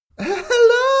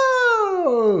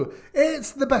So,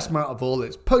 it's the best Matt of all.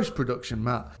 It's post-production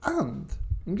Matt. And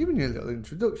I'm giving you a little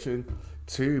introduction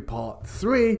to part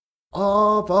 3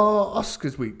 of our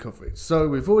Oscars week coverage. So,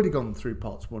 we've already gone through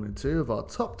parts 1 and 2 of our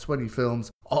top 20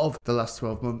 films of the last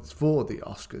 12 months for the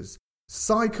Oscars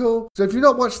cycle. So if you've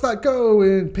not watched that, go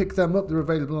and pick them up. They're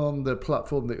available on the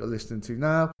platform that you're listening to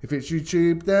now. If it's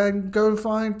YouTube, then go and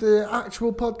find the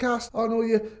actual podcast on all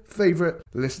your favourite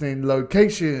listening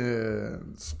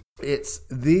locations. It's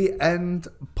The End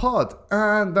Pod,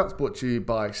 and that's brought to you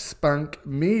by Spank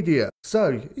Media.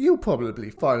 So you'll probably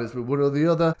find us with one or the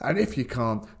other, and if you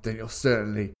can't, then you'll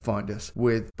certainly find us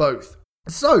with both.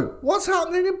 So, what's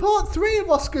happening in part 3 of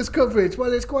Oscars coverage?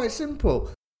 Well, it's quite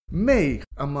simple. Me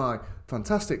and my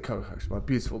fantastic co-host, my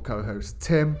beautiful co-host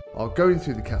Tim, are going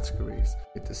through the categories,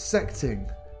 dissecting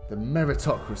the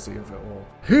meritocracy of it all,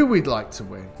 who we'd like to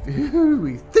win, who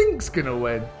we think's gonna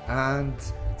win, and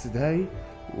today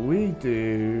we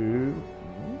do,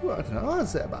 I don't know, I'd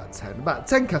say about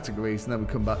 10 categories, and then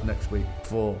we come back next week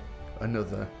for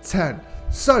another 10.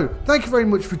 So, thank you very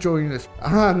much for joining us,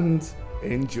 and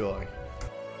enjoy.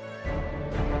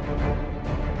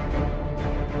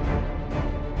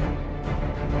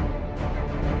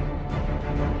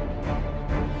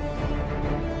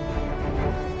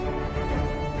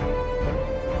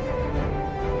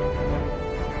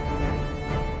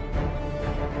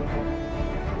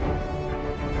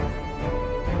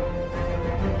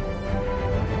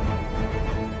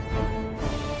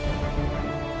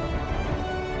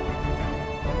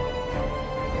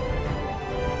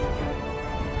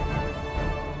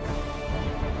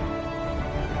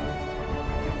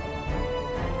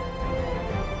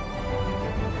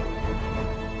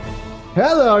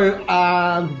 Hello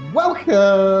and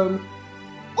welcome,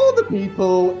 all the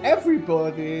people,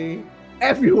 everybody,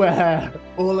 everywhere,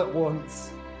 all at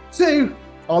once, to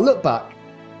our look back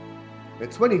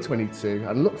at 2022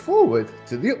 and look forward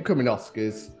to the upcoming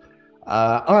Oscars.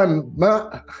 I'm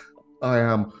Matt. I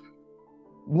am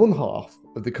one half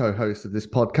of the co-host of this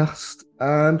podcast,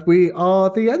 and we are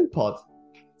the End Pod.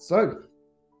 So,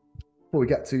 before we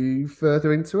get too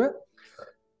further into it,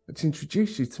 let's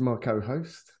introduce you to my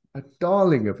co-host. A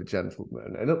darling of a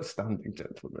gentleman, an upstanding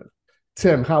gentleman.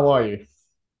 Tim, how are you?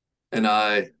 And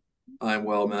I'm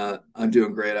well, Matt. I'm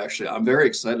doing great, actually. I'm very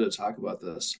excited to talk about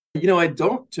this. You know, I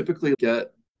don't typically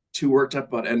get too worked up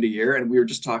about end of year, and we were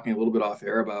just talking a little bit off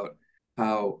air about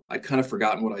how I'd kind of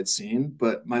forgotten what I'd seen,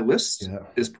 but my list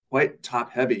is quite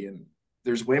top heavy, and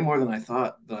there's way more than I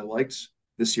thought that I liked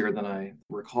this year than I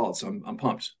recalled, so I'm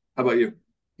pumped. How about you?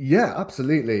 Yeah,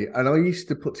 absolutely. And I used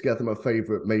to put together my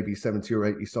favourite maybe 70 or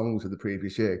 80 songs of the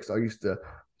previous year because I used to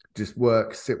just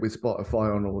sit with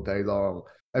Spotify on all day long.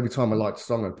 Every time I liked a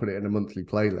song, I'd put it in a monthly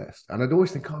playlist. And I'd always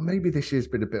think, oh, maybe this year's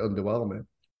been a bit underwhelming.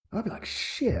 I'd be like,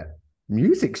 shit,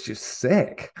 music's just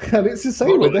sick. And it's the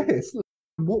same with this.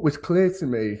 What was clear to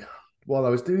me while I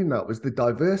was doing that was the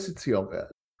diversity of it.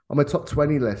 On my top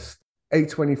 20 list,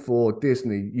 A24,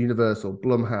 Disney, Universal,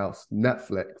 Blumhouse,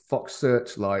 Netflix, Fox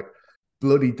Searchlight,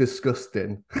 bloody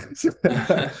disgusting.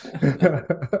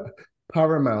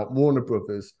 Paramount, Warner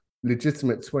Brothers,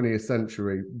 legitimate 20th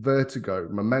Century, Vertigo,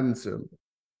 Momentum.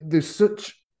 There's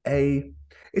such a...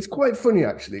 It's quite funny,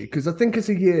 actually, because I think as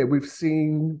a year, we've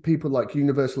seen people like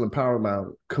Universal and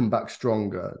Paramount come back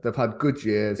stronger. They've had good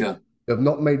years. Yeah. They've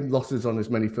not made losses on as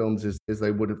many films as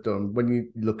they would have done. When you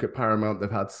look at Paramount,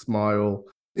 they've had Smile,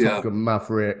 Top Gun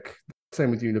Maverick. Same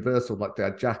with Universal, like they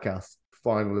had Jackass,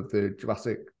 final of the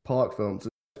Jurassic Park films.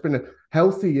 It's been a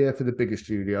healthy year for the bigger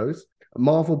studios.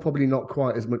 Marvel probably not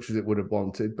quite as much as it would have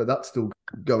wanted, but that's still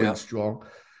going strong.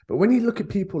 But when you look at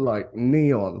people like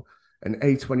Neon and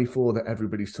A24 that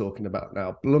everybody's talking about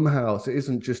now, Blumhouse, it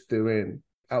isn't just doing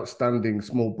outstanding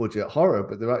small budget horror,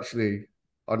 but they're actually,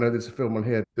 I know there's a film on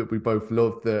here that we both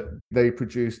love that they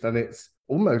produced, and it's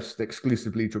almost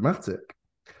exclusively dramatic.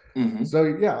 Mm-hmm. So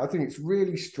yeah, I think it's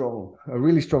really strong, a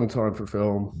really strong time for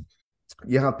film.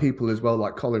 You have people as well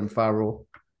like Colin Farrell,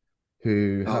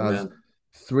 who has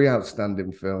 3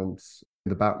 outstanding films.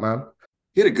 The Batman.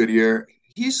 He had a good year.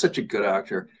 He's such a good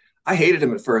actor. I hated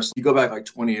him at first. You go back like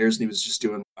 20 years and he was just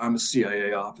doing, I'm a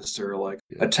CIA officer,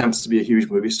 attempts to be a huge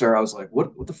movie star. I was like,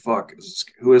 what the fuck?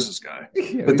 Who is this guy?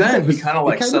 Yeah, but then he kind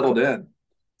of settled in.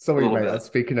 Sorry, mate, I'm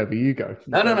speaking over you go.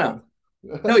 No,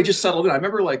 he just settled in. I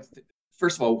remember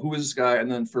first of all, who is this guy?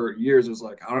 And then for years, it was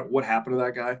like, I don't know what happened to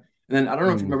that guy. And then I don't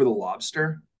know if you remember The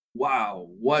Lobster. Wow,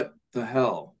 what the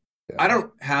hell? Yeah. I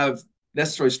don't have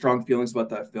necessarily strong feelings about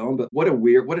that film, but what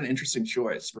an interesting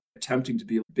choice for attempting to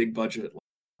be a big budget.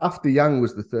 After Yang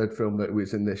was the 3rd film that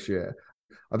was in this year.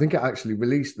 I think it actually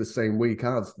released the same week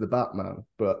as The Batman,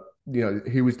 but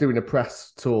he was doing a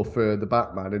press tour for the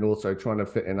Batman and also trying to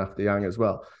fit in after Yang as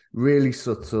well. Really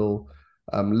subtle,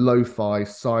 lo-fi,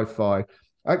 sci-fi.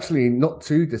 Actually, not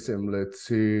too dissimilar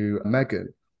to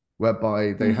Megan,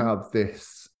 whereby they have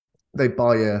this, they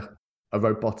buy a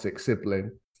robotic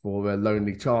sibling for a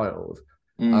lonely child,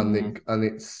 and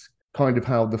it's kind of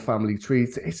how the family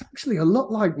treats it. It's actually a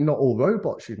lot like Not All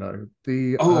Robots, I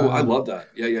love that.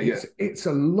 Yeah. It's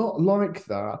a lot like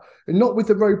that, and not with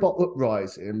the robot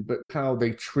uprising, but how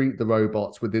they treat the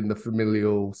robots within the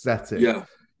familial setting. Yeah.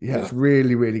 It's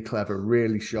really, really clever,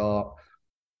 really sharp.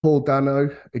 Paul Dano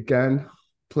again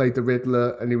played the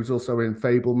Riddler, and he was also in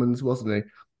Fablemans, wasn't he?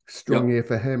 Strong year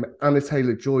for him. Anna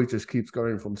Taylor-Joy just keeps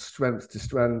going from strength to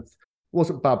strength. It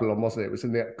wasn't Babylon, wasn't it? It was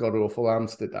in the god awful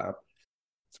Amsterdam,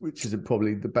 which isn't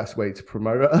probably the best way to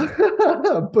promote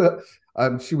her. But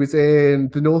she was in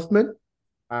The Northman,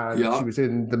 and she was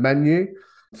in The Menu.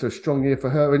 So strong year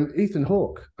for her. And Ethan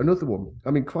Hawke, another one.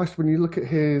 I mean, Christ, when you look at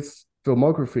his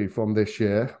filmography from this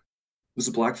year. Was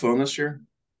it Black Phone this year?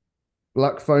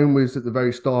 Black Phone was at the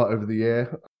very start of the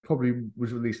year. Probably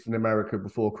was released in America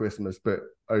before Christmas, but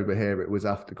over here it was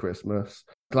after Christmas.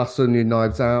 Glass Onion,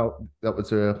 Knives Out, that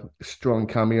was a strong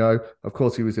cameo. Of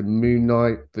course, he was in Moon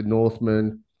Knight, The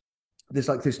Northman. There's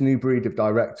like this new breed of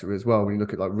director as well. When you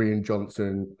look at like Rian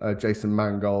Johnson, Jason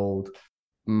Mangold,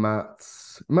 Matt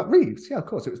Reeves. Yeah, of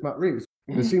course, it was Matt Reeves.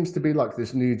 There seems to be like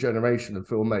this new generation of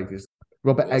filmmakers.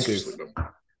 Robert Eggers.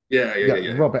 Yeah.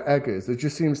 Robert Eggers. There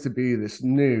just seems to be this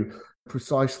new,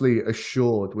 precisely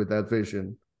assured with their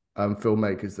vision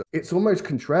filmmakers. It's almost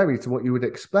contrary to what you would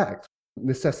expect.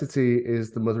 Necessity is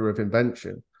the mother of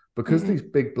invention. Because these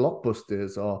big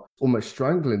blockbusters are almost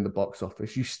strangling the box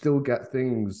office, you still get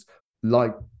things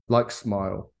like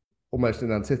Smile, almost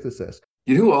an antithesis.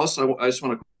 You know who else I just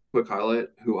want to quick highlight,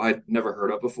 who I'd never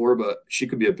heard of before, but she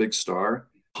could be a big star?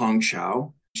 Hong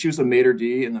Chow. She was the maitre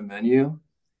d' in The Menu,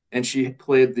 and she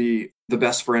played the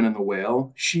best friend in The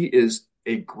Whale. She is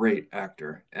a great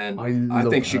actor, and I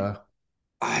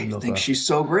think she's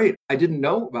so great. I didn't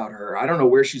know about her. I don't know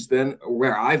where she's been or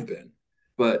where I've been,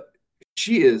 but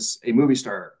she is a movie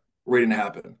star waiting to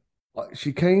happen.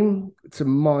 She came to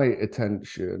my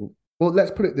attention. Well,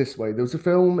 let's put it this way. There was a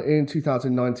film in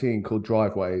 2019 called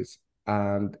Driveways,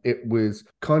 and it was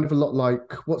kind of a lot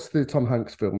like, what's the Tom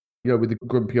Hanks film? With the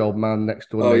grumpy old man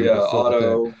next door. Oh, yeah,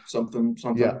 Otto, something.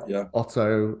 Yeah.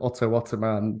 Otto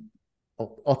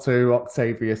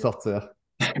Octavius Otter.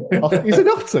 He's an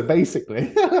otter,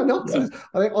 basically. I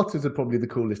think otters are probably the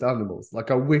coolest animals.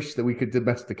 Like, I wish that we could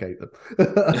domesticate them.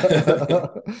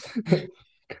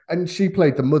 And she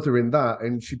played the mother in that,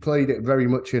 and she played it very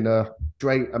much in a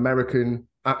straight American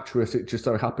actress. It just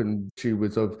so happened she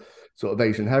was of sort of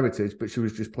Asian heritage, but she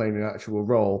was just playing an actual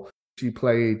role. She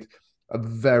played a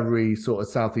very sort of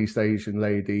Southeast Asian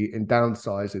lady in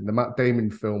Downsizing, the Matt Damon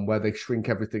film where they shrink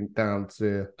everything down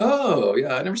to... Oh,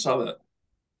 yeah, I never saw that.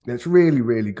 It's really,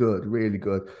 really good, really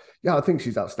good. Yeah, I think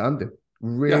she's outstanding.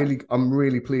 Really, yeah. I'm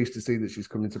really pleased to see that she's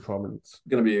coming to prominence.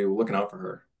 Going to be looking out for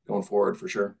her going forward for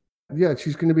sure. Yeah,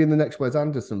 she's going to be in the next Wes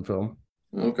Anderson film.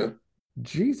 Okay.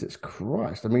 Jesus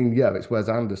Christ. I mean, yeah, it's Wes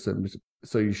Anderson,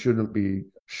 so you shouldn't be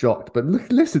shocked. But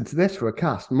listen to this for a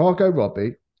cast. Margot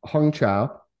Robbie, Hong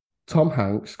Chow, Tom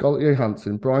Hanks, Scarlett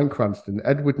Johansson, Bryan Cranston,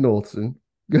 Edward Norton,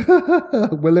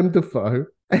 Willem Dafoe,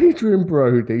 Adrian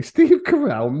Brody, Steve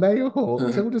Carell, Maya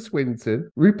Hawke, Tilda Swinton,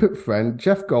 Rupert Friend,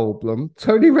 Jeff Goldblum,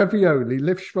 Tony Revioli,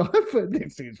 Liv Schreiber.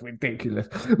 This is ridiculous.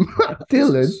 Matt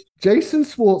Dillon, Jason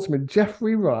Schwartzman,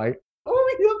 Jeffrey Wright.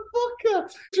 Oh, you fucker!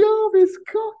 Jarvis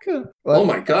Cocker. Oh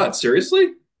my God, seriously?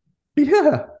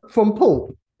 Yeah, from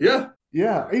Pulp. Yeah.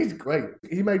 Yeah, he's great.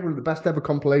 He made one of the best ever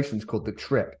compilations called The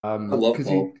Trip. I love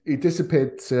because he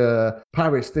disappeared to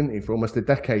Paris, didn't he, for almost a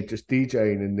decade, just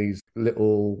DJing in these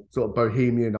little sort of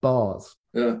bohemian bars.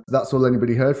 Yeah. That's all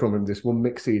anybody heard from him, this one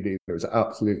mix CD. It was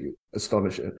absolutely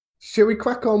astonishing. Shall we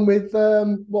crack on with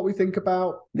what we think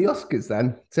about the Oscars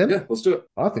then, Tim? Yeah, let's do it.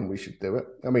 I think we should do it.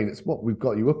 I mean, it's what we've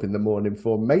got you up in the morning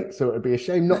for, mate, so it would be a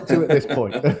shame not to at this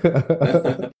point.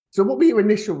 So what were your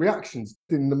initial reactions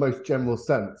in the most general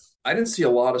sense? I didn't see a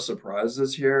lot of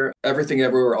surprises here. Everything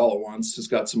Everywhere All at Once has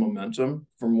got some momentum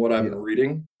from what I'm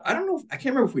reading. I don't know. I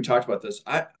can't remember if we talked about this.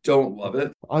 I don't love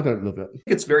it. I don't love it.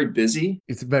 It's very busy.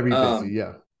 It's very busy,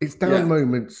 yeah. Its down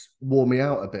moments wore me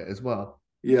out a bit as well.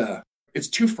 Yeah. It's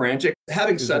too frantic.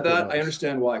 Having said that, I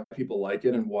understand why people like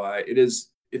it and why it's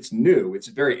new. It's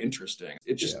very interesting.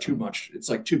 It's just too much. It's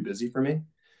like too busy for me.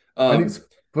 And it's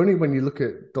funny when you look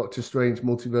at Doctor Strange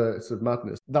Multiverse of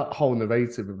Madness, that whole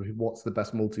narrative of what's the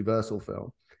best multiversal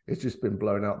film, it's just been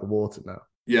blown out the water now.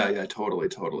 Yeah, totally.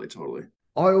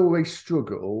 I always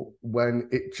struggle when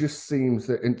it just seems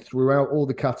that throughout all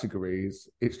the categories,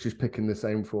 it's just picking the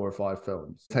same 4 or 5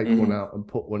 films. Take one out and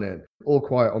put one in. All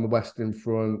Quiet on the Western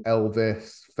Front,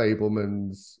 Elvis,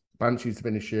 Fabelmans, Banshees of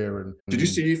Inisherin. Did you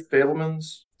see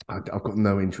Fablemans? I've got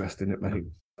no interest in it, mate.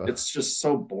 It's just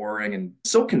so boring and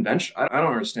so conventional. I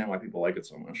don't understand why people like it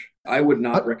so much. I would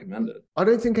not recommend it. I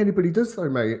don't think anybody does, though,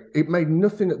 mate. It made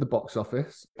nothing at the box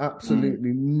office,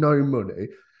 absolutely no money.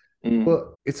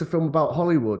 But it's a film about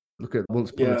Hollywood. Look at Once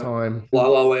Upon a Time. La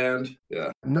La Land.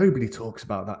 Yeah. Nobody talks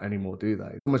about that anymore, do they?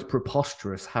 It's almost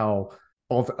preposterous how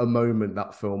of a moment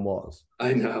that film was.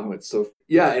 I know. It's so...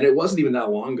 Yeah, and it wasn't even that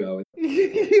long ago.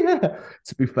 Yeah.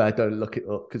 To be fair, don't look it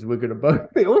up because we're going to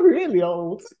both feel really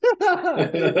old.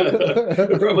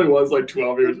 It probably was like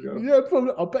 12 years ago. Yeah,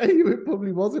 probably. I bet you it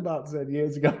probably was about 10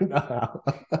 years ago now.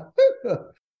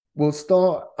 We'll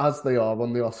start as they are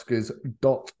on the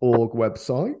Oscars.org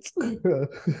website,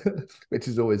 which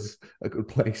is always a good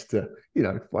place to,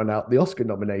 find out the Oscar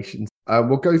nominations.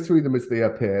 We'll go through them as they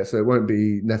appear, so it won't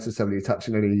be necessarily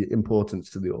attaching any importance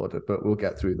to the order, but we'll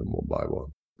get through them one by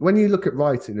one. When you look at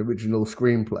writing original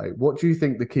screenplay, what do you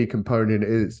think the key component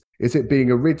is? Is it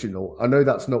being original? I know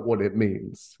that's not what it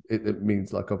means. It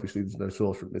means, like, obviously there's no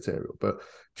source material, but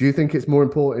do you think it's more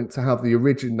important to have the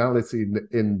originality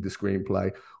in the screenplay,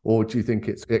 or do you think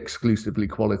it's exclusively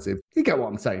qualitative? You get what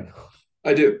I'm saying?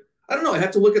 I do. I don't know. I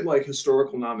have to look at like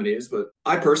historical nominees, but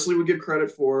I personally would give credit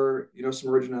for, some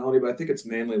originality, but I think it's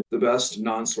mainly the best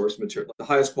non-source material, the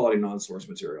highest quality non-source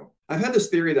material. I've had this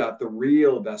theory that the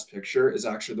real best picture is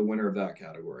actually the winner of that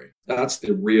category. That's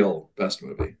the real best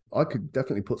movie. I could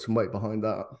definitely put some weight behind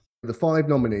that. The 5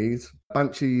 nominees: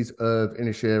 Banshees of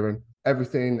Inisherin,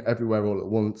 Everything, Everywhere, All at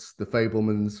Once, The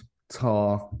Fabelmans,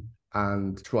 Tar,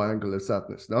 and Triangle of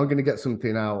Sadness. Now I'm going to get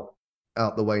something out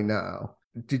the way now.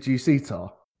 Did you see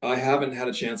Tar? I haven't had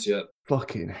a chance yet.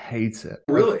 Fucking hate it.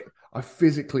 Really? I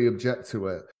physically object to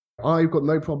it. I've got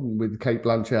no problem with Cate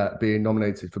Blanchett being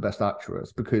nominated for Best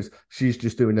Actress because she's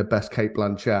just doing her best Cate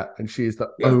Blanchett, and she is the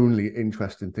only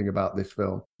interesting thing about this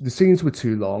film. The scenes were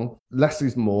too long. Less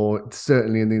is more,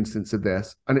 certainly in the instance of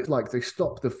this. And it's like they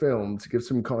stopped the film to give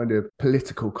some kind of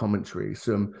political commentary,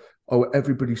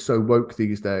 everybody's so woke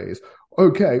these days.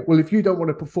 Okay, well, if you don't want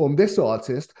to perform this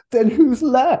artist, then who's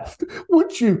left?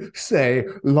 Would you say,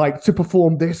 like, to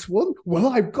perform this one? Well,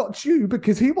 I've got you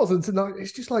because he wasn't tonight.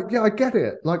 It's just like, yeah, I get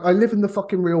it. Like, I live in the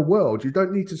fucking real world. You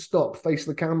don't need to stop, face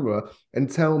the camera, and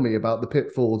tell me about the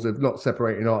pitfalls of not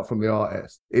separating art from the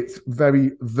artist. It's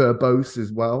very verbose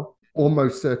as well.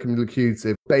 Almost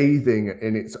circumlocutive, bathing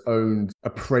in its own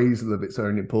appraisal of its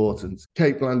own importance.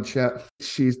 Cate Blanchett,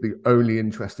 she's the only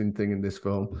interesting thing in this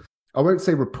film. I won't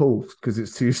say repulsed because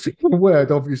it's too strong a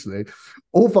word, obviously,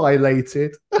 or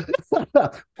violated, or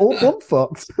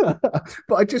bumfucked.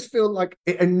 But I just feel like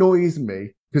it annoys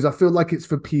me because I feel like it's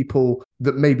for people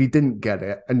that maybe didn't get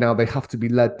it and now they have to be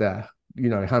led there,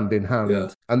 hand in hand. Yeah.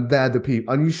 And they're the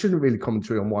people. And you shouldn't really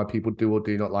commentary on why people do or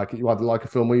do not like it. You either like a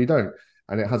film or you don't.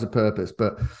 And it has a purpose.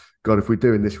 But God, if we're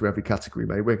doing this for every category,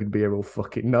 mate, we're going to be here all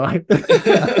fucking night.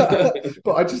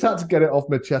 But I just had to get it off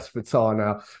my chest for Tar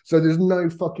now. So there's no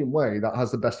fucking way that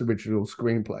has the best original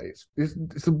screenplays.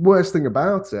 It's the worst thing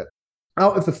about it.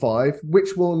 Out of the 5,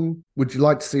 which one would you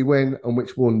like to see win, and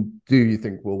which one do you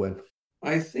think will win?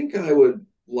 I think I would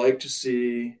like to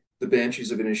see the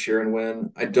Banshees of Inisherin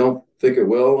win. I don't think it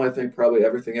will. I think probably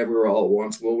Everything Everywhere All at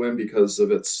Once will win because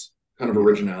of its kind of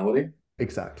originality.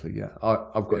 Exactly, yeah.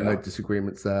 I've got no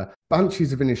disagreements there.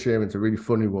 Banshees of Inisherin is a really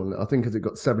funny one. I think it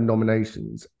got 7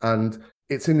 nominations, and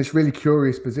it's in this really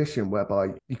curious position whereby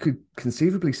you could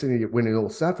conceivably see it winning all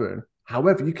 7.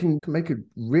 However, you can make a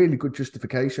really good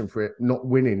justification for it not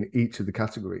winning each of the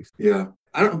categories. Yeah.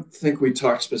 I don't think we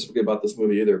talked specifically about this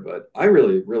movie either, but I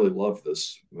really, really love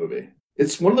this movie.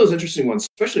 It's one of those interesting ones,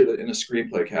 especially in a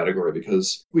screenplay category,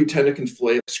 because we tend to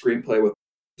conflate screenplay with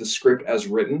the script as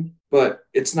written, but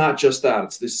it's not just that.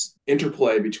 It's this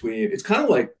interplay between, it's kind of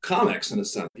like comics in a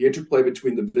sense, the interplay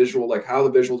between the visual, like how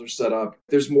the visuals are set up.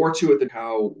 There's more to it than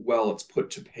how well it's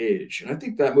put to page. And I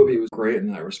think that movie was great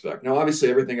in that respect. Now, obviously,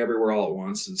 Everything Everywhere All at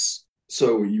Once is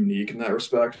so unique in that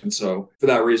respect. And so for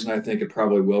that reason, I think it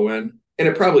probably will win. And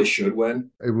it probably should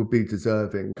win. It would be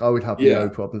deserving. I would have no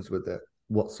problems with it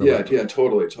whatsoever. Yeah,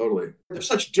 totally. They're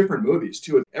such different movies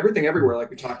too. Everything Everywhere, like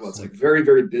we talked about, it's like very,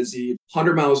 very busy,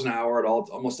 100 miles an hour at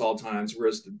almost all times.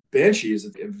 Whereas the Banshees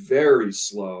is very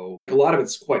slow. A lot of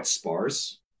it's quite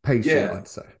sparse. Patient, I'd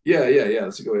say. Yeah.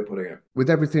 That's a good way of putting it.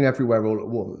 With Everything Everywhere All at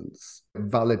Once, it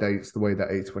validates the way that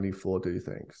A24 do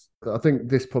things. I think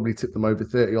this probably tipped them over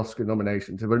 30 Oscar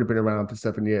nominations. They've only been around for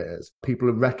 7 years. People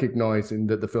are recognizing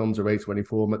that the films are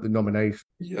A24 at the nomination.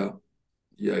 Yeah.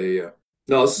 Yeah.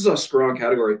 No, this is a strong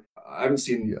category. I haven't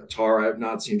seen Yeah, Tar. I have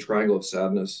not seen Triangle of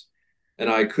Sadness, and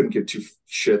I couldn't give two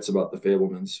shits about the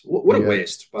Fablemans. What a yeah,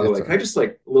 waste, by the way. Can I ditto. just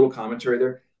like a little commentary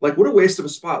there? Like, what a waste of a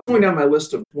spot. Going down my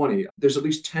list of 20, there's at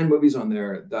least 10 movies on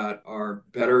there that are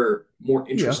better, more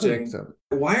Yeah, interesting. 100%.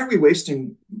 Why are we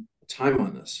wasting time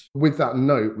on this? With that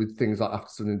note, with things like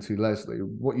Afterson and To Leslie,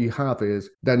 what you have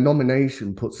is their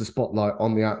nomination puts the spotlight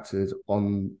on the actors,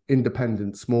 on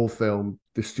independent small film,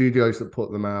 the studios that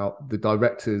put them out, the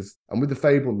directors, and with the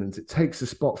Fablemans, it takes a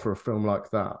spot for a film like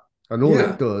that. And all it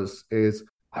Yeah, does is,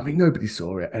 I mean, nobody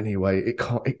saw it anyway. It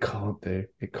can't do.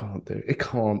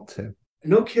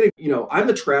 no kidding. I'm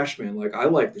the trash man. Like, I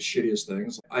like the shittiest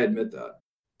things. I admit that.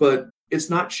 But it's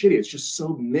not shitty. It's just so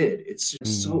mid. It's just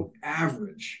Mm, so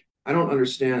average. I don't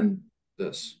understand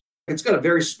this. It's got a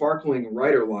very sparkling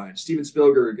writer line. Steven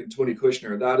Spielberg and Tony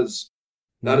Kushner. That is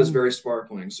mm, very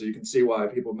sparkling. So you can see why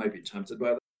people might be tempted by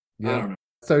that. I yeah. don't know.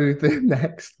 So the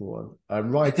next one,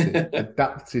 I'm writing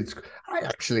adapted.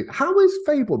 Actually, how is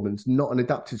Fablemans not an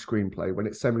adapted screenplay when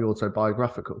it's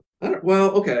semi-autobiographical?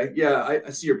 Well, okay. Yeah, I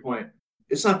see your point.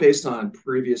 It's not based on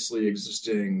previously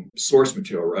existing source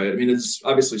material, right? I mean, it's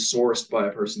obviously sourced by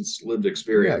a person's lived Yeah,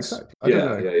 experience. exactly. I don't Yeah,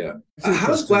 know. yeah, yeah. It's How's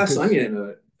interesting Glass because Onion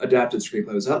a adapted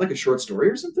screenplay? Is that like a short story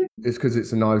or something?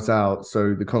 it's a Knives Out,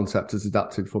 so the concept is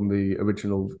adapted from the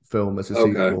original film as a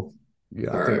Okay. sequel.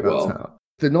 Yeah, I All think right. that's Well, how.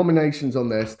 The nominations on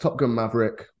this: Top Gun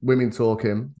Maverick, Women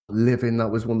Talking, Living. That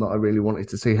was one that I really wanted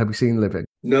to see. Have you seen Living?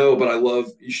 no, but I love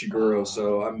Ishiguro, Oh,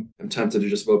 so I'm tempted to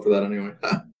just vote for that anyway.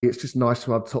 it's just nice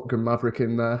to have Top Gun Maverick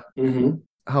in there. hmm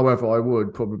However, I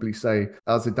would probably say,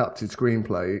 as adapted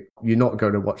screenplay, you're not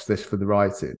going to watch this for the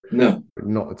writing. No.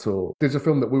 Not at all. There's a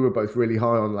film that we were both really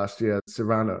high on last year,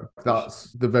 Cyrano.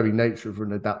 That's the very nature of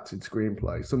an adapted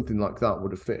screenplay. Something like that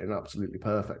would have fit in absolutely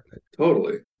perfectly.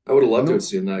 Totally. I would have loved And to have all,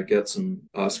 seen that get some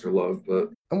Oscar love, but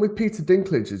and with Peter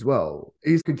Dinklage as well,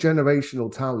 he's a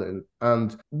generational talent.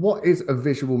 And what is a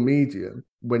visual medium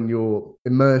when you're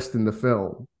immersed in the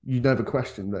film? You never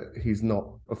question that he's not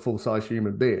a full size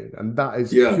human being. And that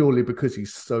is yeah. purely because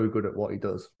he's so good at what he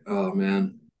does. Oh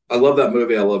man. I love that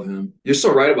movie. I love him. You're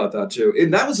so right about that too.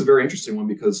 And that was a very interesting one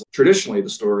because traditionally the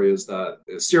story is that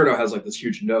Cyrano has like this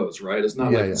huge nose, right? It's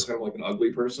not Yeah, like yeah. he's kind of like an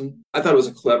ugly person. I thought it was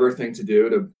a clever thing to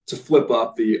do to flip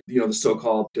up the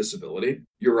so-called disability.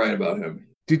 You're right about him.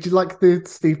 Did you like the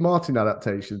Steve Martin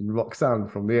adaptation, Roxanne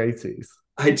from the 80s?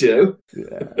 I do.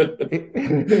 Yeah.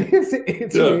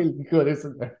 It's Yeah. really good,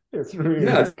 isn't it? It's Yeah, really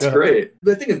it's good. great.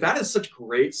 The thing is, that is such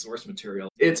great source material.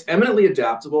 It's eminently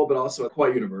adaptable, but also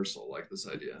quite universal, like this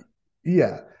idea,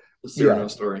 Yeah, the Cyrano yeah.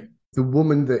 story. The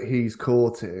woman that he's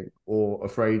courting or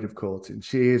afraid of courting,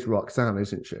 she is Roxanne,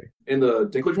 isn't she? In the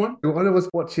Dinklage one? When I was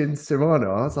watching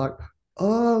Cyrano, I was like,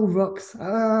 oh,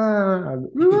 Roxanne.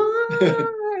 Yeah.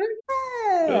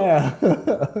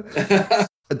 Yeah.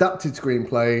 Adapted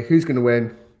screenplay, who's going to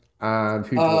win and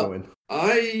who do you want uh, to win?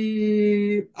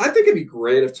 I think it'd be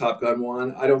great if Top Gun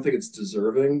won. I don't think it's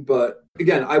deserving, but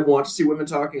again, I want to see Women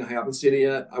Talking. I haven't seen it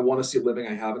yet. I want to see Living.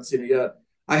 I haven't seen it yet.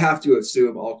 I have to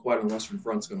assume All Quiet on the Western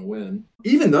Front's going to win,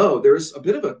 even though there's a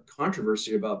bit of a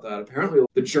controversy about that. Apparently,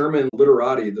 the German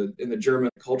literati in the German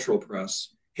cultural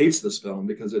press hates this film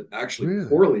because it actually Really?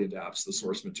 poorly adapts the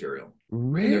source material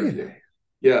in their view. Really?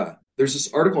 Yeah, there's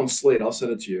this article in Slate. I'll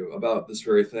send it to you about this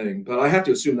very thing, but I have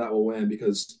to assume that will win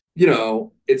because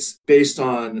it's based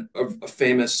on a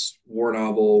famous war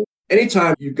novel.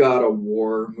 Anytime you got a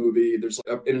war movie, there's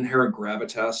like an inherent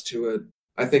gravitas to it.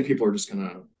 I think people are just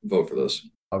gonna vote for this.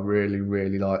 I really,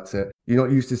 really liked it. You're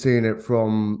not used to seeing it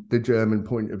from the German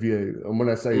point of view. And when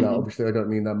I say that, hmm obviously, I don't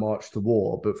mean their march to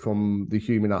war, but from the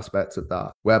human aspect of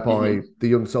that, whereby hmm the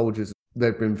young soldiers,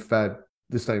 they've been fed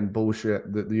the same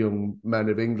bullshit that the young men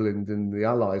of England and the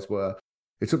Allies were.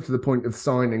 It's up to the point of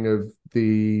signing of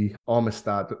the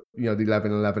Armistice, the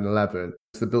 11-11-11.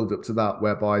 It's the build up to that,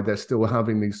 whereby they're still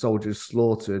having these soldiers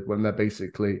slaughtered when they're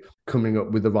basically coming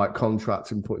up with the right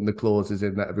contract and putting the clauses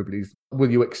in that everybody's, will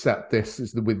you accept this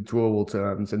as the withdrawal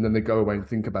terms? And then they go away and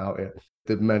think about it.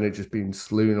 The men are just being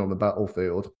slain on the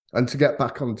battlefield. And to get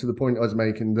back onto the point I was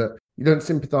making, that you don't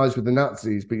sympathize with the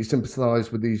Nazis, but you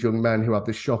sympathize with these young men who have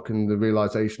the shock and the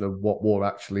realization of what war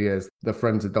actually is. Their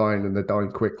friends are dying and they're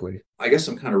dying quickly. I guess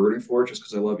I'm kind of rooting for it just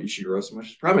because I love Ishiguro so much.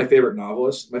 He's probably my favorite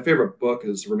novelist. My favorite book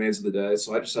is Remains of the Day,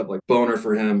 so I just have like boner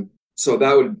for him. So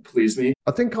that would please me.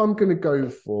 I think I'm going to go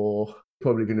for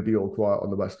probably going to be All Quiet on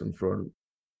the Western Front.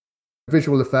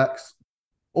 Visual effects,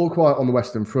 All Quiet on the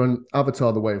Western Front,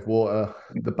 Avatar: The Way of Water,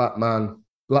 The Batman,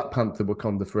 Black Panther: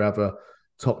 Wakanda Forever,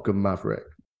 Top Gun Maverick.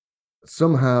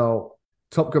 Somehow,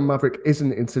 Top Gun Maverick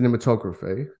isn't in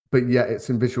cinematography, but yet it's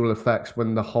in visual effects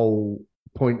when the whole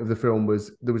point of the film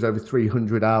was there was over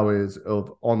 300 hours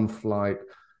of on-flight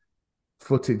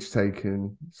footage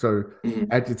taken. So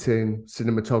editing,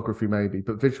 cinematography maybe,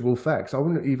 but visual effects. I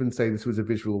wouldn't even say this was a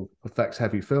visual effects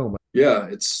heavy film. Yeah,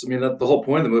 I mean, the whole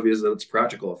point of the movie is that it's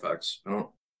practical effects. I don't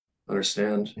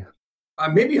understand. Yeah.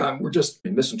 We're just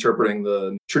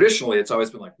misinterpreting traditionally it's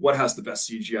always been like, what has the best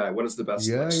CGI? What is the best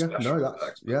special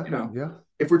effects? But,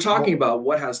 if we're talking about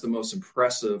what has the most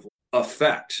impressive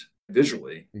effect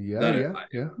visually, then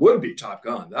it would be Top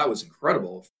Gun. That was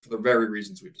incredible for the very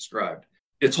reasons we've described.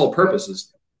 Its whole purpose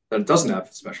is that it doesn't have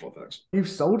special effects. You've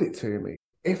sold it to me.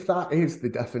 If that is the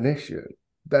definition,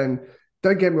 then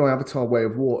don't get me wrong, Avatar Way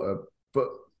of Water, but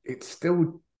it's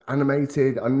still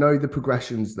animated. I know the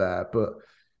progression's there, but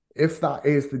if that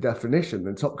is the definition,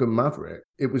 then Top Gun Maverick,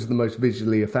 it was the most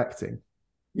visually affecting.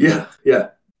 Yeah.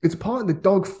 It's part of the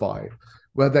dogfight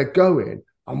where they're going,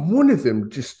 and one of them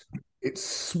it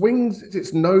swings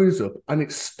its nose up and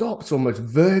it stops almost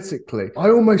vertically. I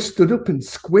almost stood up and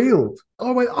squealed.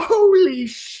 I went, holy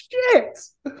shit!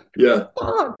 Yeah.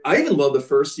 Fuck. I even love the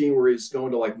first scene where he's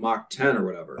going to like Mach 10 or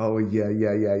whatever. Oh, yeah.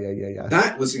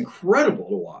 That was incredible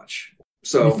to watch.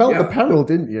 So you felt the peril,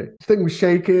 didn't you? The thing was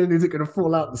shaking. Is it going to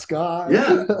fall out the sky?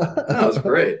 Yeah, that was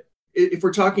great. If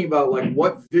we're talking about like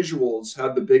what visuals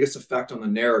have the biggest effect on the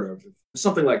narrative,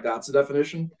 something like that's a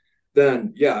definition,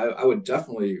 then I would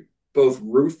definitely both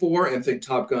root for and think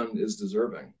Top Gun is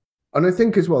deserving. And I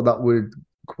think as well that would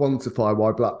quantify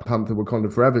why Black Panther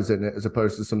Wakanda Forever's in it as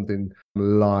opposed to something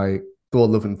like Thor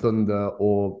Love and Thunder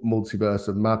or Multiverse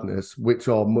of Madness, which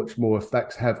are much more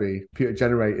effects heavy, computer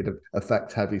generated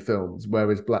effect heavy films,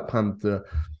 whereas Black Panther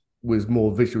was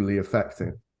more visually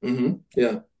affecting. Mm-hmm.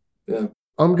 Yeah.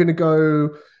 I'm going to go,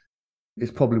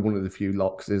 it's probably one of the few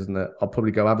locks, isn't it? I'll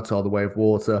probably go Avatar The Way of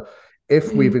Water.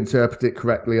 If we've interpreted it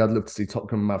correctly, I'd love to see Top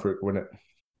Gun Maverick win it.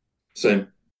 Same.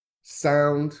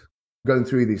 Sound, going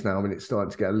through these now, I mean, it's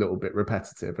starting to get a little bit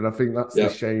repetitive, and I think that's the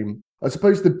shame. I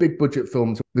suppose the big budget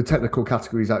films, the technical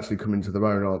categories actually come into their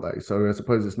own, aren't they? So I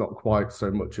suppose it's not quite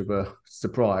so much of a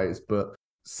surprise, but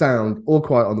sound, All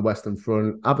Quiet on the Western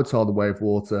Front, Avatar The Way of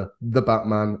Water, The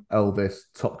Batman, Elvis,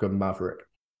 Top Gun Maverick.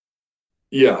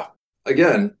 Yeah.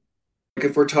 Again,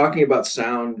 if we're talking about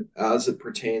sound as it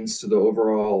pertains to the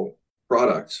overall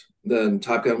product, then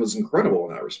Top Gun was incredible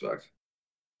in that respect.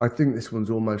 I think this one's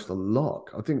almost a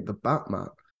lock. I think the Batman,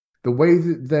 the way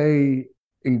that they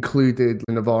included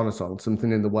the Nirvana song,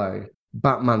 Something in the Way,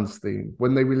 Batman's theme,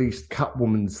 when they released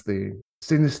Catwoman's theme,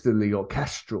 sinisterly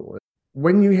orchestral.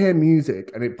 When you hear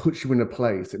music and it puts you in a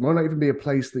place, it might not even be a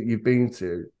place that you've been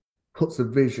to, puts a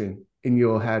vision in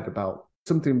your head about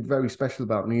something very special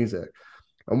about music.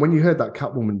 And when you heard that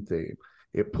Catwoman theme,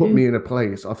 it put me in a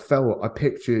place. I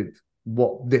pictured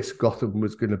what this Gotham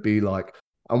was going to be like.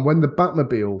 And when the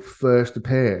Batmobile first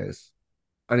appears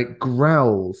and it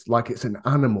growls like it's an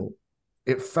animal,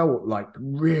 it felt like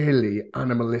really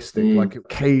animalistic, like a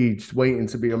caged, waiting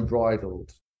to be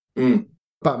unbridled.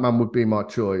 Batman would be my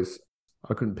choice.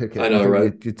 I couldn't pick it. I know,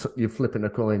 right? You're flipping a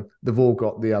coin. They've all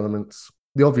got the elements.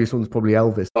 The obvious one's probably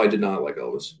Elvis. I did not like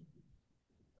Elvis.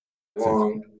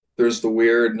 Long. There's the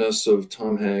weirdness of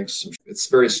Tom Hanks. It's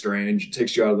very strange. It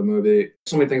takes you out of the movie.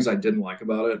 So many things I didn't like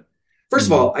about it. First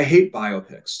of all, I hate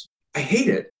biopics. I hate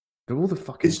it. They're all the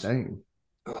fucking same.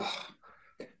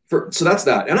 So that's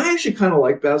that. And I actually kind of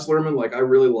like Baz Luhrmann. Like, I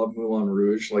really love Moulin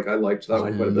Rouge. Like, I liked that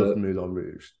one quite a bit. I love Moulin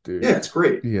Rouge, dude. Yeah, it's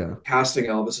great. Yeah. Casting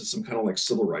Elvis as some kind of like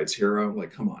civil rights hero.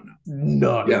 Like, come on now.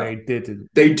 No, they didn't.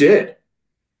 They did.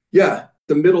 Yeah.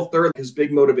 The middle third, his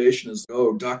big motivation is,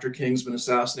 Dr. King's been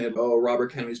assassinated.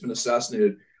 Robert Kennedy's been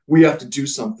assassinated. We have to do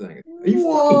something. Are you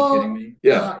fucking kidding me?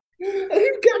 Yeah.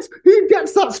 Who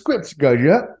gets that script?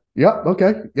 Go,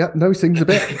 okay, no, sings a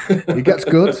bit. He gets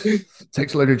good,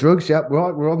 takes a load of drugs. Yeah,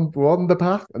 right, we're on the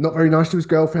path. Not very nice to his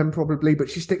girlfriend, probably, but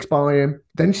she sticks by him.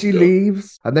 Then she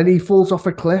leaves, and then he falls off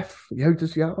a cliff.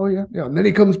 And then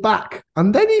he comes back,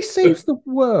 and then he saves the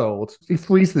world. He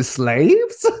frees the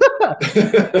slaves.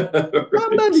 How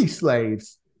many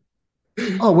slaves?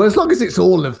 Oh, well, as long as it's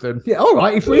all of them. Yeah, all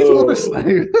right, he frees all the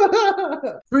slaves.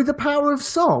 Through the power of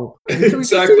song. So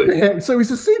exactly. So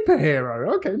he's a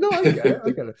superhero. Okay, no, I get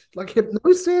it. Like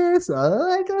hypnosis.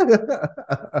 Oh,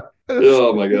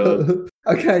 my God.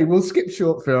 Okay, we'll skip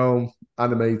short film,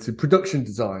 animated, production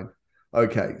design.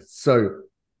 Okay, so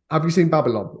have you seen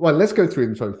Babylon? Well, let's go through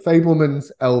them. So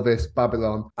Fabelmans, Elvis,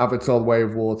 Babylon, Avatar, The Way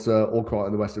of Water, All Quiet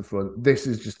on the Western Front. This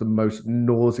is just the most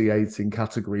nauseating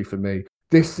category for me.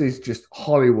 This is just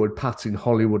Hollywood patting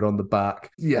Hollywood on the back.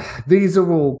 Yeah, these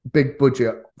are all big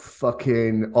budget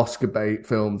fucking Oscar bait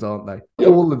films, aren't they?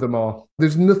 Yep. All of them are.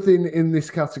 There's nothing in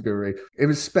this category,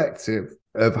 irrespective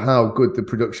of how good the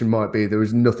production might be. There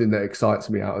is nothing that excites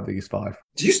me out of these five.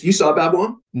 You saw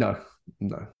Babylon? No.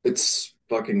 It's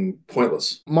fucking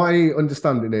pointless. My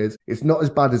understanding is it's not as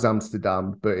bad as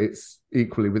Amsterdam, but it's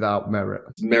equally without merit.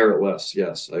 It's meritless.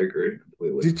 Yes, I agree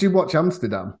completely. Did you watch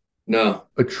Amsterdam? No.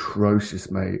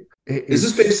 Atrocious, mate. Is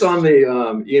this based on the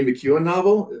Ian McEwan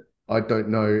novel? I don't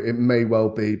know. It may well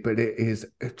be, but it is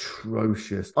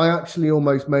atrocious. I actually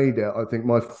almost made it. I think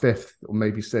my fifth or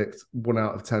maybe sixth, 1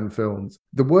 out of 10 films.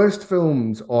 The worst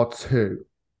films are 2.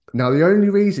 Now, the only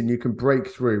reason you can break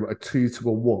through a 2 to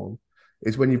a 1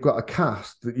 is when you've got a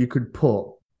cast that you could put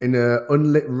in an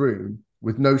unlit room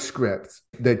with no script.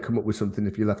 They'd come up with something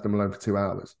if you left them alone for 2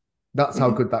 hours. That's how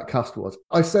good that cast was.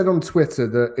 I said on Twitter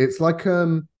that it's like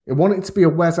it wanted to be a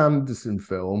Wes Anderson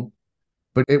film,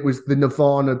 but it was the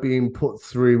Nirvana being put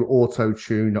through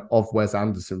auto-tune of Wes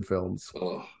Anderson films.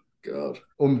 Oh, God.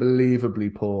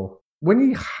 Unbelievably poor. When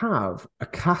you have a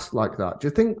cast like that, do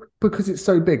you think because it's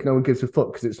so big, no one gives a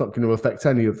fuck because it's not going to affect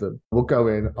any of them? We'll go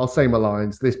in, I'll say my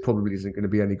lines, this probably isn't going to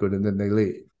be any good, and then they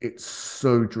leave. It's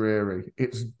so dreary.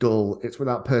 It's dull. It's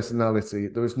without personality.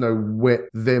 There is no wit,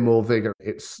 vim, or vigor.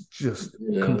 It's just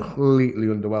completely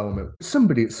underwhelming.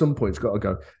 Somebody at some point's got to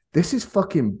go, this is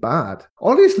fucking bad.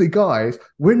 Honestly, guys,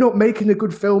 we're not making a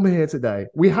good film here today.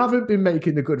 We haven't been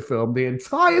making a good film the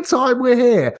entire time we're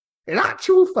here. In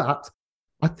actual fact,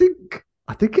 I think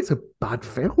it's a bad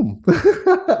film.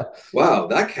 Wow,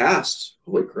 that cast.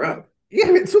 Holy crap.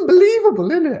 Yeah, it's unbelievable,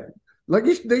 isn't it? Like,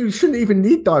 you shouldn't even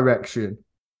need direction.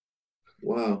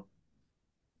 Wow.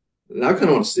 Now I kind of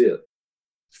want to see it.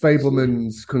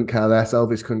 Fabelmans couldn't care less.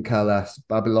 Elvis couldn't care less.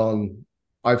 Babylon,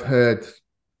 I've heard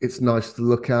it's nice to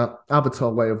look at.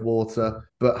 Avatar Way of Water,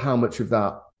 but how much of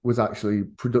that was actually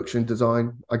production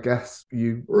design? I guess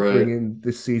you bring in the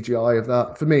CGI of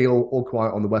that. For me, all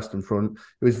Quiet on the Western Front,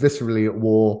 it was viscerally at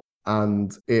war,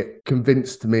 and it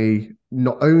convinced me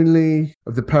not only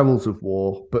of the perils of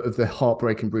war, but of the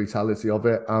heartbreaking brutality of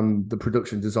it, and the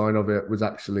production design of it was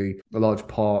actually a large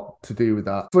part to do with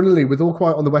that. Funnily, with All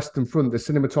Quiet on the Western Front, the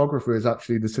cinematographer is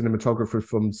actually the cinematographer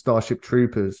from Starship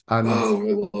Troopers. And I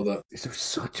love that. It's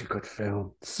such a good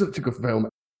film. Such a good film.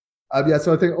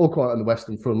 So I think All Quiet on the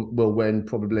Western Front will win,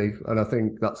 probably, and I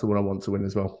think that's the one I want to win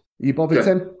as well. Are you bothered,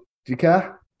 Tim? Do you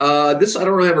care? This I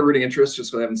don't really have a rooting interest,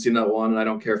 just because I haven't seen that one, and I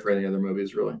don't care for any other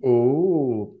movies, really.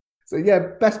 Oh, so yeah,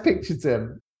 Best Picture,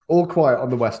 Tim. All Quiet on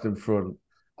the Western Front,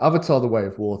 Avatar: The Way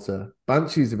of Water,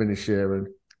 Banshees of Inisherin,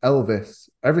 Elvis,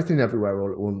 Everything Everywhere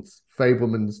All at Once,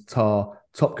 Fabelmans, Tar,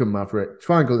 Top Gun Maverick,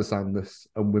 Triangle of Sadness,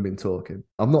 and Women Talking.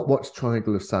 I've not watched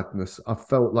Triangle of Sadness. I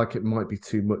felt like it might be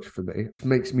too much for me. It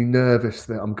makes me nervous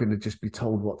that I'm going to just be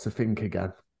told what to think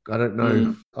again. I don't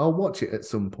know. I'll watch it at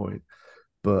some point.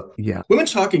 But yeah. Women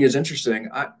Talking is interesting.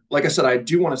 Like I said, I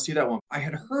do want to see that one. I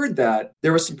had heard that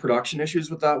there was some production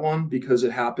issues with that one because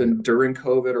it happened during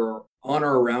COVID or on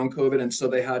or around COVID. And so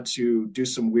they had to do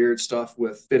some weird stuff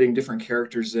with fitting different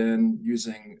characters in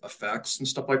using effects and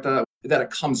stuff like that. That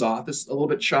it comes off as a little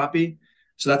bit choppy.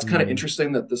 So that's kind of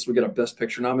interesting that this would get a Best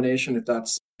Picture nomination if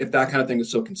that kind of thing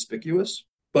is so conspicuous.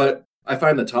 But I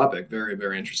find the topic very,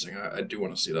 very interesting. I do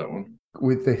want to see that one.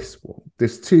 With this one,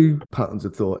 there's 2 patterns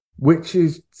of thought. Which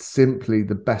is simply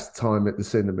the best time at the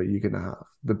cinema you're going to have,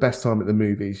 the best time at the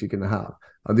movies you're going to have.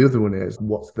 And the other one is,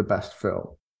 what's the best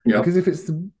film? Yep. Because if it's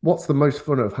what's the most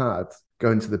fun I've had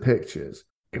going to the pictures,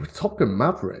 it was Top Gun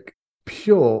Maverick.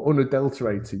 Pure,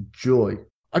 unadulterated joy.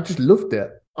 I just loved it.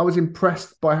 I was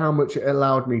impressed by how much it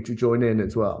allowed me to join in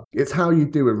as well. It's how you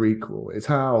do a recall. It's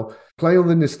how play on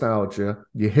the nostalgia.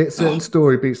 You hit certain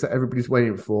story beats that everybody's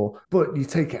waiting for, but you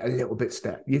take it a little bit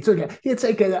You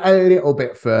take it a little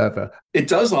bit further. It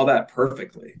does all that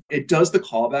perfectly. It does the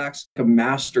callbacks, a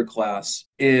masterclass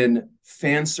in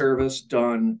fan service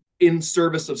done in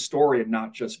service of story and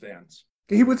not just fans.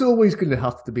 He was always going to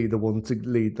have to be the one to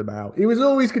lead them out. He was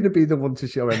always going to be the one to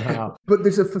show him how. But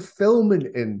there's a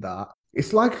fulfillment in that.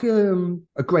 It's like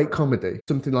a great comedy,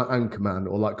 something like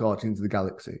Anchorman or like Guardians of the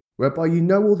Galaxy, whereby you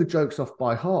know all the jokes off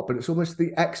by heart, but it's almost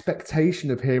the expectation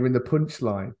of hearing the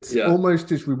punchline. It's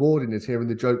almost as rewarding as hearing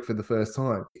the joke for the first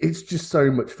time. It's just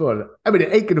so much fun. I mean,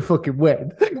 it ain't going to fucking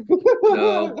win.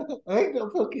 No. I ain't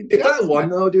gonna fucking if I won,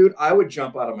 though, dude, I would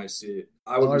jump out of my seat.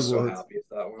 I would be so happy if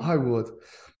that won. I would.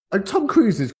 And Tom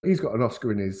Cruise, he's got an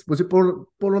Oscar in his... Was it Born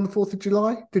on the 4th of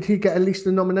July? Did he get at least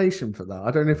a nomination for that?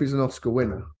 I don't know if he's an Oscar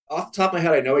winner. Off the top of my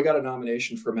head, I know he got a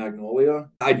nomination for Magnolia.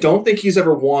 I don't think he's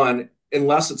ever won,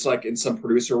 unless it's like in some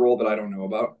producer role that I don't know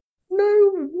about.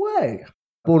 No way.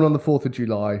 Born on the 4th of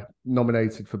July,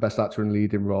 nominated for Best Actor in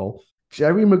Leading Role.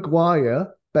 Jerry Maguire,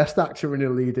 Best Actor in a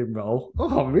Leading Role.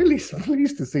 Oh, I'm really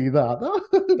pleased to see that.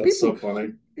 That's so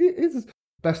funny. It is.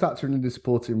 Best Actor in a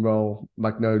Supporting Role,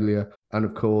 Magnolia, and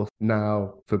of course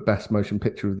now for Best Motion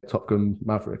Picture of Top Gun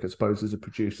Maverick, I suppose, as a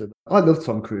producer. I love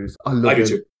Tom Cruise. I do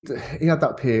too. He had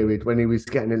that period when he was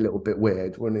getting a little bit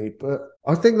weird, wasn't he? But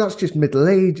I think that's just middle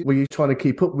age where you're trying to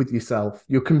keep up with yourself.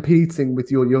 You're competing with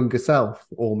your younger self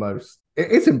almost. It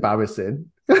is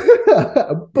embarrassing. But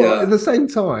at the same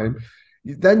time,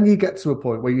 then you get to a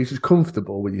point where you're just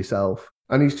comfortable with yourself.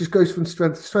 And he just goes from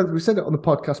strength to strength. We said it on the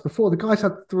podcast before. The guy's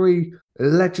had 3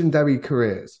 legendary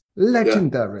careers.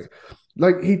 Legendary. Yeah.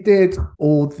 Like, he did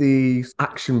all these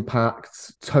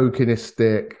action-packed,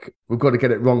 tokenistic, we've got to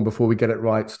get it wrong before we get it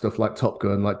right stuff like Top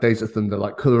Gun, like Days of Thunder,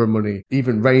 like Colour of Money,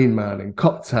 even Rain Man and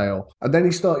Cocktail. And then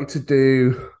he started to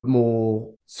do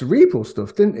more cerebral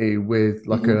stuff, didn't he? With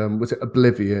like, was it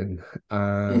Oblivion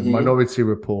and Minority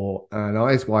Report and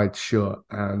Eyes Wide Shut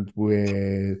and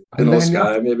with... Vanilla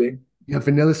Sky, maybe? Yeah,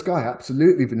 Vanilla Sky,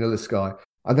 absolutely Vanilla Sky.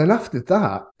 And then after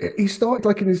that, he started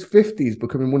like in his 50s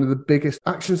becoming one of the biggest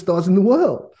action stars in the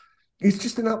world. He's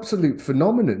just an absolute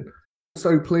phenomenon.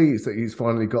 So pleased that he's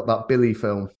finally got that Billy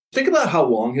film. Think about how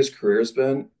long his career has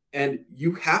been, and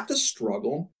you have to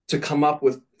struggle to come up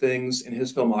with things in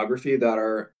his filmography that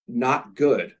are not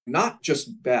good, not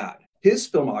just bad. His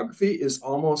filmography is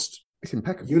almost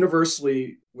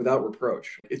universally without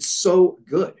reproach. It's so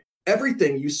good.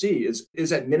 Everything you see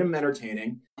is at minimum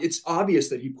entertaining. It's obvious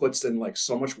that he puts in like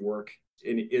so much work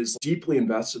and is deeply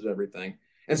invested in everything.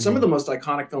 And some of the most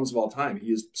iconic films of all time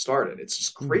he has started. It's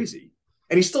just crazy.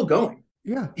 And he's still going.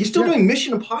 Yeah. He's still doing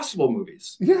Mission Impossible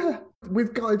movies. Yeah.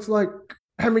 With guys like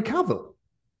Henry Cavill.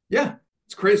 Yeah.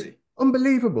 It's crazy.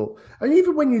 Unbelievable. And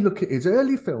even when you look at his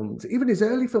early films, even his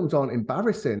early films aren't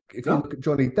embarrassing. If you look at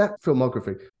Johnny Depp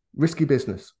filmography, Risky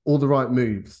Business, All the Right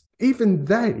Moves, even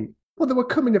they were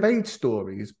coming of age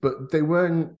stories, but they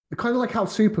weren't kind of like how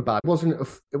Superbad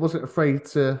wasn't afraid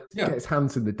to get its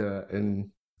hands in the dirt. And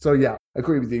so, yeah, I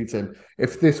agree with you, Tim.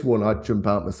 If this one, I'd jump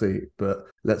out my seat, but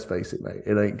let's face it, mate,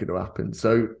 it ain't going to happen.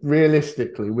 So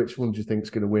realistically, which one do you think is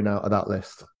going to win out of that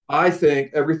list? I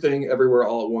think Everything Everywhere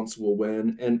All at Once will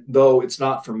win. And though it's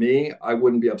not for me, I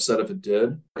wouldn't be upset if it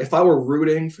did. If I were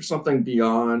rooting for something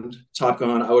beyond Top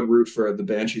Gun, I would root for The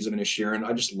Banshees of Inisherin.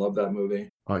 I just love that movie.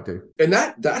 I do. And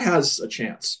that has a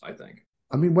chance, I think.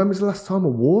 I mean, when was the last time a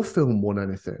war film won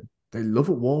anything? They love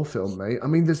a war film, mate. I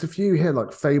mean, there's a few here, like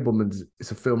Fabelman's.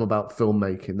 It's a film about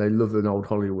filmmaking. They love an old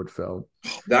Hollywood film.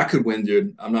 That could win,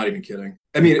 dude. I'm not even kidding.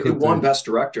 I mean, it won Best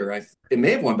Director. It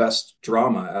may have won Best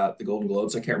Drama at the Golden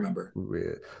Globes. I can't remember.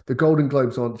 The Golden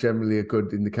Globes aren't generally a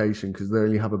good indication because they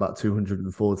only have about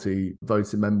 240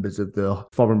 voting members of the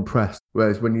foreign press.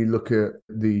 Whereas when you look at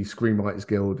the Screenwriters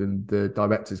Guild and the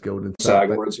Directors Guild and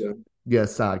SAG Awards, yeah. Yeah,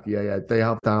 SAG, yeah. They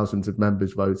have thousands of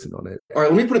members voting on it. All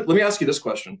right, let me ask you this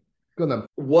question. Go on then.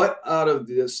 What out of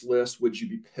this list would you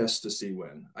be pissed to see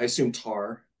win? I assume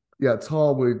Tar. Yeah,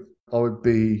 Tar I would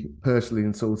be personally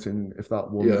insulting if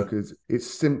that won because it's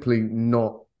simply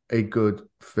not a good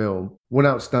film. One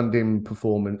outstanding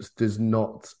performance does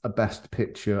not a Best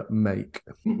Picture make.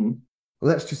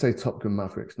 Let's just say Top Gun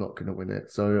Maverick's not going to win it.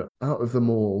 So out of them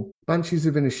all, Banshees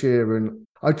of Inisherin,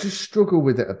 I just struggle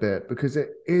with it a bit because it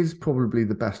is probably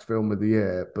the best film of the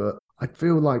year, but I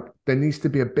feel like there needs to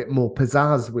be a bit more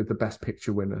pizzazz with the Best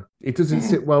Picture winner. It doesn't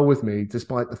sit well with me,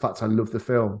 despite the fact I love the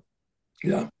film.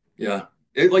 Yeah.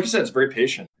 Like you said, it's very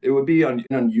patient. It would be an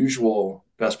unusual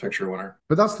Best Picture winner.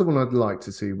 But that's the one I'd like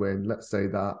to see win. Let's say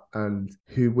that. And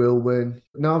who will win?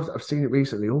 Now, I've seen it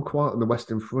recently. All Quiet on the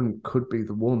Western Front could be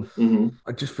the one.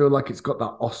 I just feel like it's got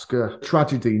that Oscar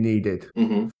tragedy needed.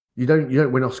 You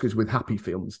don't win Oscars with happy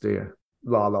films, do you?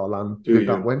 La La Land. Did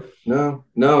that win? No.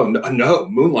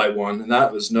 Moonlight won, and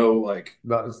that was no like.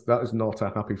 That is not a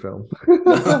happy film.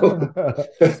 No.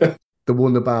 The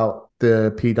one about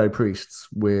the pedo priests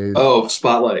with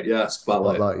Spotlight. Yeah,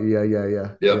 Spotlight. Yeah.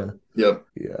 Yep.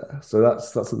 Yeah. So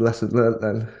that's a lesson learned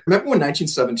then. Remember when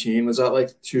 1917 was that like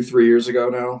 2-3 years ago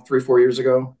now? 3-4 years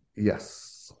ago?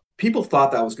 Yes. People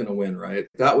thought that was going to win, right?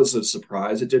 That was a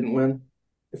surprise. It didn't win,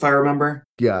 if I remember.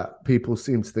 Yeah, people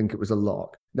seem to think it was a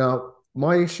lock. Now,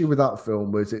 my issue with that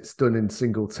film was it's done in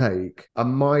single take.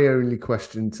 And my only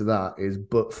question to that is,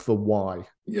 but for why?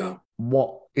 Yeah.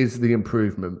 What is the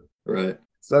improvement? Right.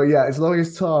 So, yeah, as long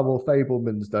as Tar or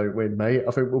Fabelmans don't win, mate,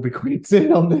 I think we'll be quits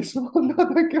in on this one. I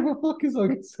don't give a fuck as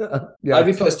long as... I'd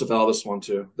be pissed if Elvis won,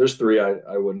 too. There's 3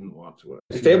 I wouldn't want to win.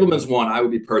 If Fabelmans won, I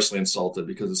would be personally insulted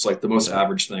because it's like the most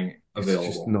average thing It's just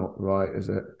available. not right, is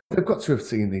it? They've got to have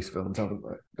seen these films, haven't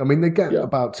they? I mean, they get Yeah.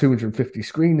 about 250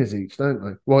 screeners each, don't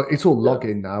they? Well, it's all Yeah.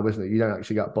 login now, isn't it? You don't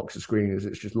actually get a box of screeners.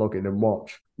 It's just log in and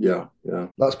watch. Yeah. Yeah.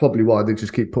 That's probably why they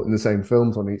just keep putting the same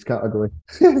films on each category.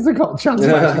 They've got a chance of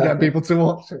actually getting people to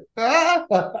watch it. Oh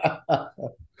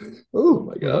Oh,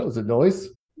 my well, that God. was a noise.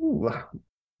 Ooh.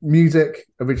 Music,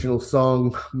 original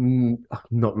song. I'm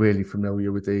not really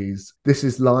familiar with these. This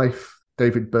Is Life.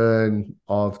 David Byrne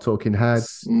of Talking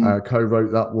Heads Mm,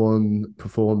 co-wrote that one,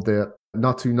 performed it.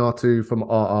 Natu Natu from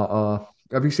RRR.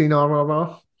 Have you seen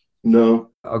RRR? no.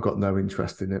 I've got no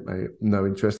interest in it, mate. No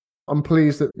interest. I'm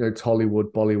pleased that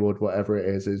Tollywood, Bollywood, whatever it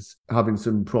is having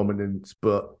some prominence,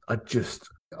 but I just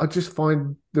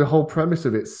find the whole premise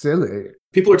of it silly.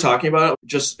 People are talking about it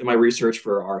just in my research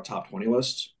for our top 20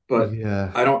 list, but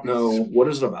Yeah, I don't know what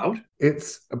is it about.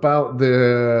 it's about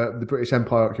the British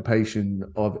Empire occupation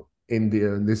of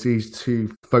India, and there's these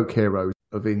two folk heroes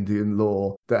of Indian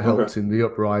law that Okay. helped in the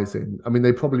uprising. I mean,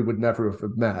 they probably would never have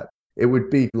met. It would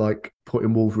be like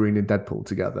putting Wolverine and Deadpool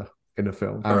together in a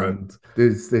film. All right. And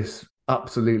there's this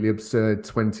absolutely absurd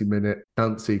 20-minute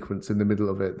dance sequence in the middle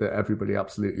of it that everybody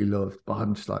absolutely loved. But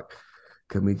I'm just like,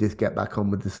 can we just get back on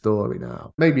with the story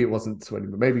now? Maybe it wasn't 20,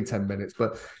 but maybe 10 minutes.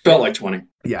 But Felt like 20.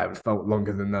 yeah, it felt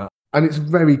longer than that. And it's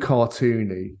very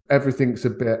cartoony. Everything's a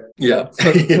bit Yeah.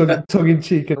 tongue, tongue in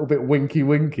cheek, a little bit winky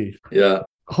winky. Yeah.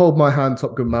 Hold My Hand,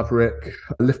 Top Gun Maverick,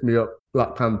 Lift Me Up,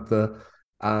 Black Panther,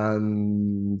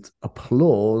 and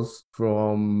applause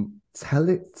from Tell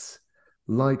It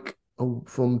Like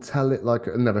from Tell It Like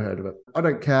I've never heard of it. I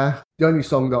don't care. The only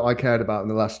song that I cared about in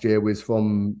the last year was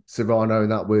from Cyrano,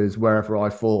 and that was Wherever I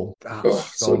Fall. That Oh,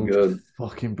 so song good.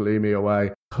 fucking blew me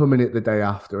away. Humming it the day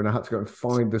after, and I had to go and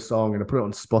find the song, and I put it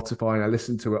on Spotify, and I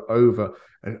listened to it over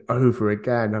and over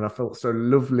again, and I felt so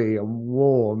lovely and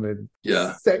warm and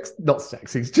Yeah. not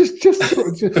sexy,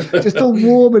 just all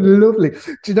warm and lovely. Do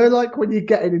you know, like when you're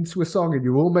getting into a song and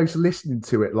you're almost listening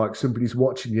to it like somebody's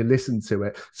watching you listen to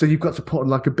it, so you've got to put on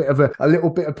like a little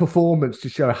bit of performance to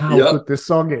show how good Yep. this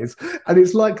song is, and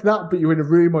it's like that, but you're in a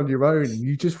room on your own, and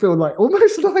you just feel like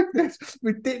almost like this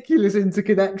ridiculous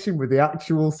interconnection with the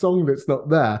actual song that's not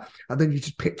there, and then you're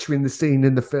just picturing the scene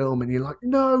in the film, and you're like,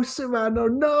 no, Serrano,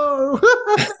 no.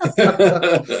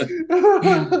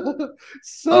 Oh,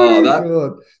 So that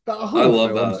good. That I whole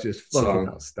love film's that just fucking song.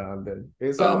 outstanding.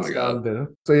 It's Oh my God. outstanding.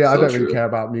 So yeah, I So don't really true. care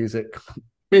about music.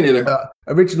 Me neither.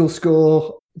 Original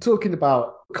score. Talking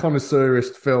about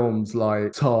connoisseurist films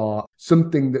like Tar,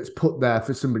 something that's put there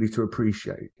for somebody to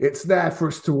appreciate. It's there for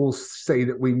us to all say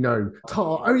that we know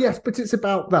Tar. Oh yes, but it's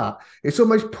about that. It's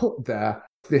almost put there,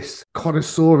 this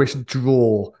connoisseurish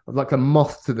draw of like a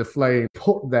moth to the flame,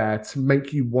 put there to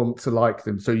make you want to like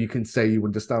them, so you can say you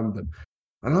understand them.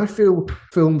 And I feel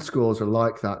film scores are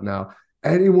like that now.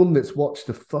 Anyone that's watched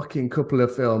a fucking couple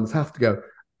of films have to go,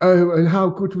 oh, and how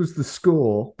good was the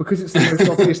score? Because it's the most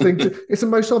obvious thing it's the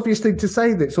most obvious thing to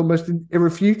say that's almost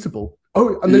irrefutable.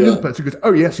 Oh, and then the other Yeah. person goes,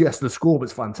 oh yes, the score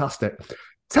was fantastic.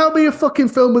 Tell me a fucking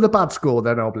film with a bad score,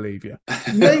 then I'll believe you.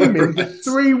 Name me the Right.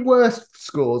 three worst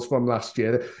scores from last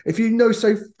year. If you know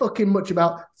so fucking much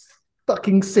about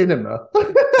fucking cinema.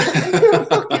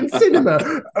 Fucking cinema.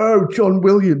 Oh, John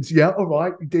Williams. Yeah, all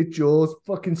right. He did Jaws.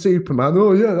 Fucking Superman.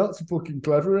 Oh, yeah, that's fucking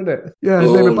clever, isn't it? Yeah, name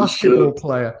a Holy basketball shit.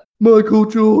 player. Michael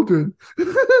Jordan.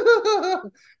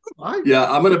 Right. Yeah,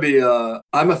 I'm gonna be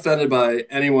I'm offended by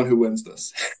anyone who wins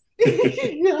this.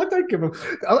 Yeah, I don't give a.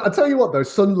 I'll tell you what, though,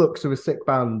 Sun Lux are a sick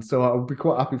band, so I'll be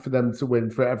quite happy for them to win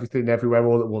for Everything Everywhere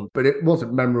All at Once. But it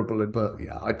wasn't memorable, but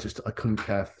yeah, I couldn't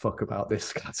care fuck about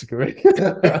this category.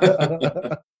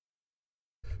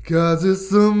 Cause it's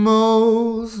the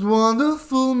most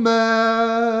wonderful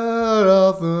man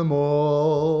of them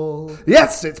all.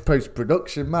 Yes, it's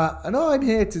post-production, Matt, and I'm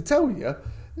here to tell you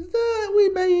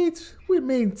that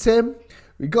me and Tim,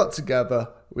 we got together,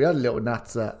 we had a little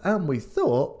natter, and we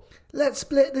thought, let's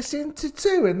split this into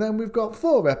two, and then we've got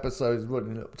 4 episodes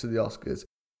running up to the Oscars.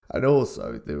 And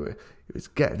also, it was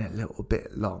getting a little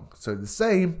bit long. So the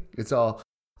same as our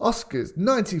Oscars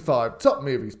 95 Top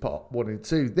Movies Part 1 and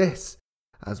 2, this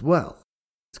as well.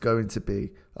 It's going to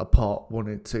be a Part 1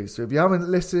 and 2. So if you haven't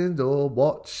listened or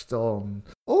watched on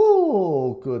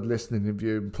all good listening and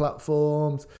viewing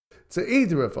platforms to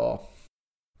either of our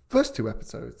first 2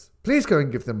 episodes, please go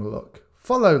and give them a look.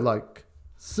 Follow, like,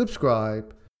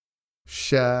 subscribe,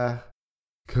 share,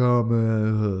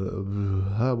 comment.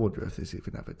 I wonder if this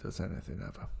even ever does anything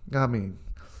ever. I mean,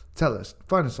 tell us.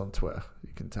 Find us on Twitter.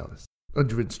 You can tell us.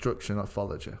 Under instruction, I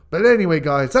followed you. But anyway,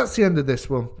 guys, that's the end of this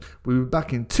one. We'll be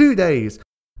back in 2 days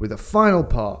with the final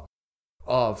part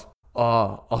of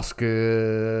our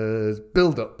Oscars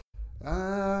build-up.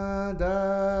 And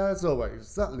as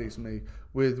always, that leaves me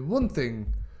with one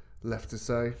thing left to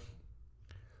say.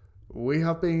 We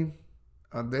have been,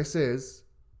 and this is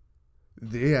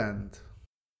the end.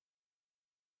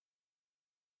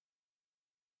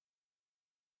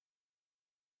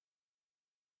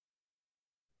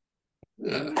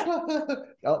 Yeah,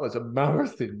 That was a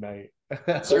marathon, mate.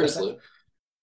 seriously.